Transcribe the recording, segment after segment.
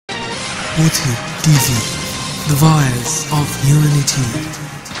Pothik TV, the voice of humanity.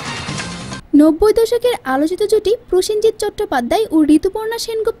 90 দশকের আলোচিত জুটি প্রসেনজিৎ চট্টোপাধ্যায় ও ঋতুপর্ণা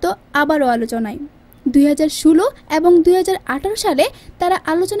সেনগুপ্ত আবারও আলোচনায়। 2016 এবং 2018 সালে তারা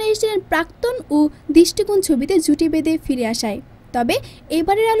আলোচনায় এসেছিলেন প্রাক্তন ও দৃষ্টিকোণ ছবিতে জুটি বেঁধে ফিরে আসায়। তবে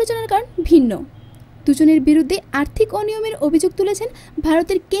এবারের আলোচনার কারণ ভিন্ন। দুজনের বিরুদ্ধে আর্থিক অনিয়মের অভিযোগ তুলেছেন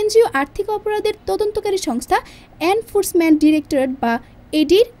ভারতের কেন্দ্রীয় আর্থিক অপরাধের তদন্তকারী সংস্থা এনফোর্সমেন্ট ডিরেক্টরেট বা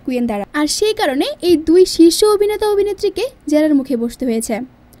এডির গোয়েন্দারা। আর সেই কারণে এই দুই শীর্ষ অভিনেতা অভিনেত্রীকে জেরার মুখে বসতে হয়েছে।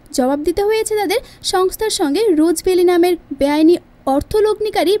 জবাব দিতে হয়েছে তাদের সংস্থার সঙ্গে রোজভ্যালি নামের বেআইনি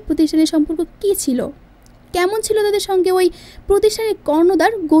অর্থলগ্নিকারী প্রতিষ্ঠানের সম্পর্ক কী ছিল, কেমন ছিল তাদের সঙ্গে ওই প্রতিষ্ঠানের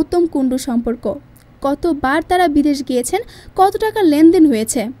কর্ণধার গৌতম কুণ্ডুর সম্পর্ক, কতবার তারা বিদেশ গিয়েছেন, কত টাকা লেনদেন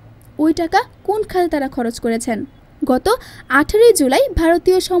হয়েছে, ওই টাকা কোন খাতে তারা খরচ করেছেন। গত 18 জুলাই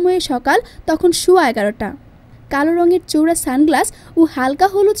ভারতীয় সময়ে সকাল তখন 11:15। কালো রঙের চৌড়া সানগ্লাস ও হালকা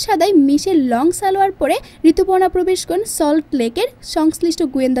হলুদ সাদায় মিশে লং সালোয়ার পরে ঋতুপর্ণা প্রবেশ করেন সল্ট লেকের সংশ্লিষ্ট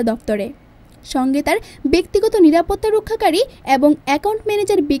গোয়েন্দা দপ্তরে। সঙ্গে তার ব্যক্তিগত নিরাপত্তা রক্ষাকারী এবং অ্যাকাউন্ট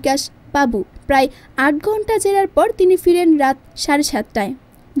ম্যানেজার বিকাশ বাবু। প্রায় 8 ঘন্টা জেরার পর তিনি ফিরেন রাত 7:30টায়।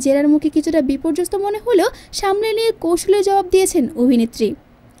 জেরার মুখে কিছুটা বিপর্যস্ত মনে হলেও সামনে নিয়ে কৌশলে জবাব দিয়েছেন অভিনেত্রী।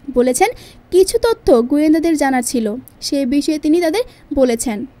 বলেছেন কিছু তথ্য গোয়েন্দাদের জানার ছিল, সে বিষয়ে তিনি তাদের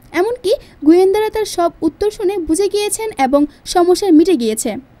বলেছেন। এমনকি গোয়েন্দারা তার সব উত্তর শুনে বুঝে গিয়েছেন এবং সমস্যা মিটে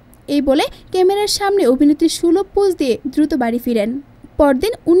গিয়েছে। এই বলে ক্যামেরার সামনে অভিনেত্রী সুলভ পোজ দিয়ে দ্রুত বাড়ি ফিরেন।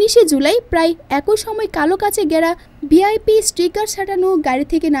 পরদিন 19 জুলাই প্রায় একই সময় কালো কাচে ঘেরা ভিআইপি স্টিকার সাটানো গাড়ি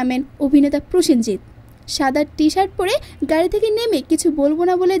থেকে নামেন অভিনেতা প্রসেনজিৎ। সাদা টি শার্ট পরে গাড়ি থেকে নেমে কিছু বলবো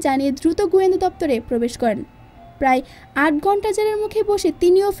না বলে জানিয়ে দ্রুত গোয়েন্দা দপ্তরে প্রবেশ করেন। প্রায় 8 ঘন্টা জেরার মুখে বসে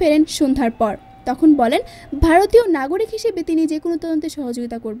তিনিও ফেরেন সন্ধ্যার পর। তখন বলেন ভারতীয় নাগরিক হিসেবে তিনি যে কোনো তদন্তে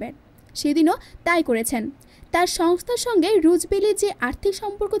সহযোগিতা করবেন। সেদিনও তাই করেছেন। তার সংস্থার সঙ্গে রোজভ্যালির যে আর্থিক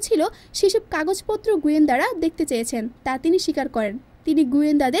সম্পর্ক ছিল সেসব কাগজপত্র গোয়েন্দারা দেখতে চেয়েছেন, তা তিনি স্বীকার করেন। তিনি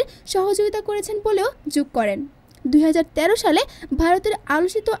গোয়েন্দাদের সহযোগিতা করেছেন বলেও যোগ করেন। 2013 সালে ভারতের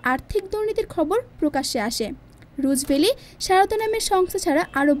আলোচিত আর্থিক দুর্নীতির খবর প্রকাশ্যে আসে। রোজভ্যালি সারদা নামের সংস্থা ছাড়া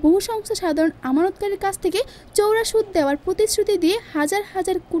আরও বহু সংস্থা সাধারণ আমানতকারীর কাছ থেকে চৌড়া সুদ দেওয়ার প্রতিশ্রুতি দিয়ে হাজার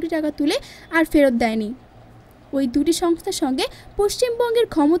হাজার কোটি টাকা তুলে আর ফেরত দেয়নি। ওই দুটি সংস্থার সঙ্গে পশ্চিমবঙ্গের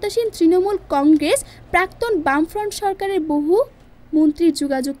ক্ষমতাসীন তৃণমূল কংগ্রেস প্রাক্তন বামফ্রন্ট সরকারের বহু মন্ত্রীর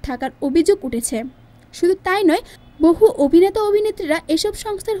যোগাযোগ থাকার অভিযোগ উঠেছে। শুধু তাই নয়, বহু অভিনেতা অভিনেত্রীরা এসব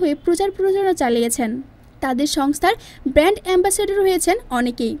সংস্থার হয়ে প্রচার প্রচারণা চালিয়েছেন। তাদের সংস্থার ব্র্যান্ড অ্যাম্বাসেডর হয়েছেন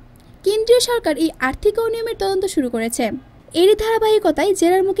অনেকেই। কেন্দ্রীয় সরকার এই আর্থিক অনিয়মের তদন্ত শুরু করেছে। এরই ধারাবাহিকতায়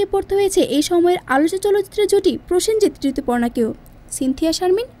জেরার মুখে পড়তে হয়েছে এই সময়ের আলোচিত চলচ্চিত্রের জুটি প্রসেনজিৎ ঋতুপর্ণাকেও। সিনথিয়া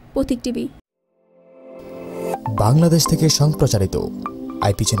শারমিন, পথিক টিভি। বাংলাদেশ থেকে সম্প্রচারিত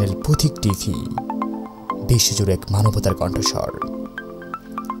আইপি চ্যানেল পথিক টিভি, বিশ্বজুড়ে এক মানবতার কণ্ঠস্বর।